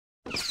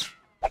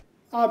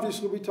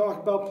obviously we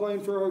talk about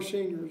playing for our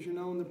seniors, you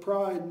know, and the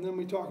pride, and then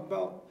we talk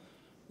about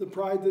the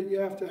pride that you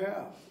have to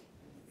have.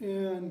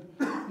 And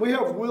we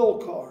have will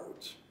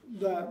cards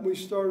that we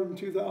started in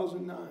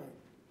 2009.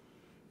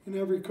 And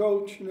every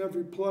coach and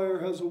every player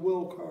has a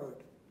will card.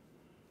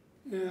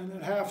 And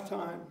at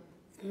halftime,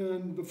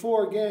 and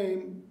before a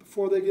game,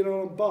 before they get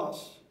on a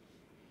bus,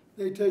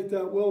 they take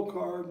that will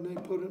card and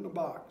they put it in a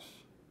box.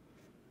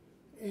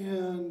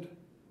 And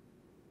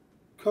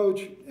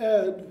Coach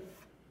Ed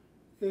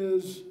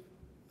is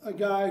a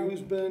guy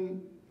who's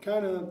been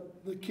kind of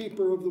the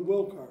keeper of the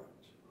will cards.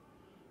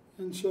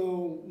 And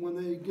so when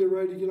they get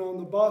ready to get on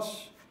the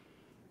bus,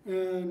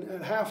 and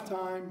at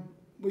halftime,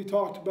 we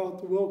talked about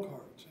the will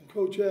cards. And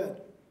Coach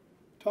Ed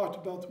talked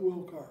about the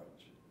will cards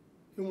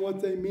and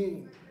what they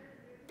mean,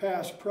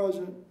 past,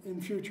 present,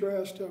 and future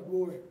Aztec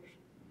Warriors.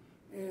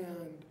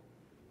 And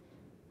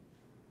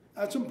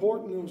that's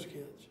important to those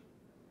kids.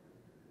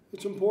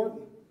 It's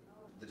important.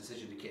 The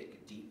decision to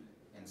kick deep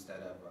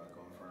instead of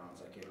going for an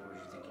onside kick, what were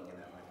you thinking in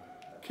that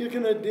moment?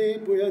 Kicking it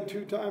deep, we had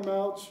 2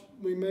 timeouts.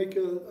 We make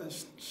a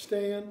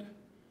stand.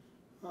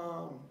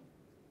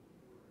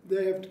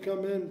 They have to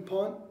come in,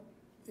 punt,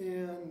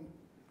 and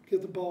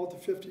get the ball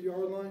at the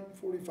 50-yard line,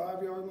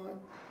 45-yard line.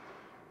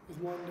 With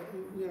one,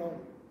 you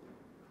know,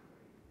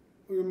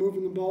 we were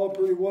moving the ball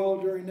pretty well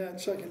during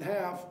that second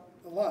half,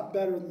 a lot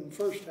better than the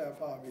first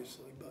half,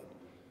 obviously, but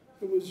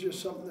it was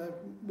just something that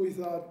we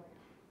thought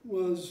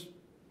was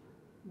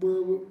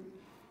where we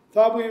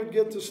thought we would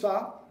get the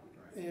stop,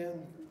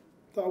 and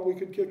thought we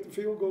could kick the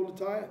field goal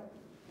to tie it,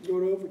 go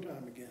to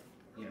overtime again.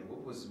 You know,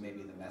 what was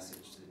maybe the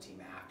message to the team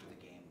after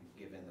the game,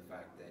 given the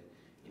fact that,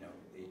 you know,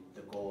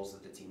 the goals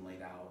that the team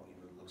laid out, you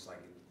know, it looks like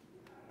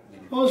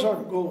those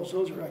aren't goals,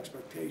 those are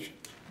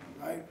expectations,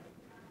 right?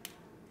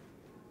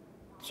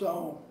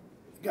 So,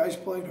 the guys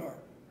played hard.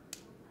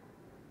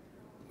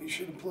 We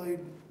should have played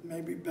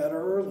maybe better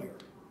earlier,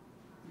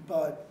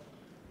 but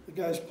the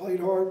guys played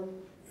hard,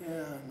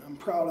 and I'm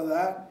proud of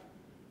that.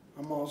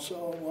 I'm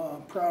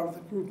also proud of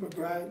the group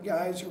of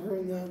guys who were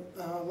in the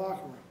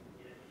locker room.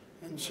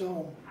 And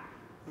so,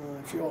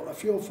 I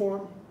feel for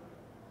them,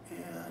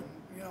 and,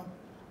 you know,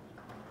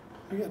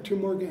 we got 2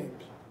 more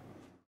games.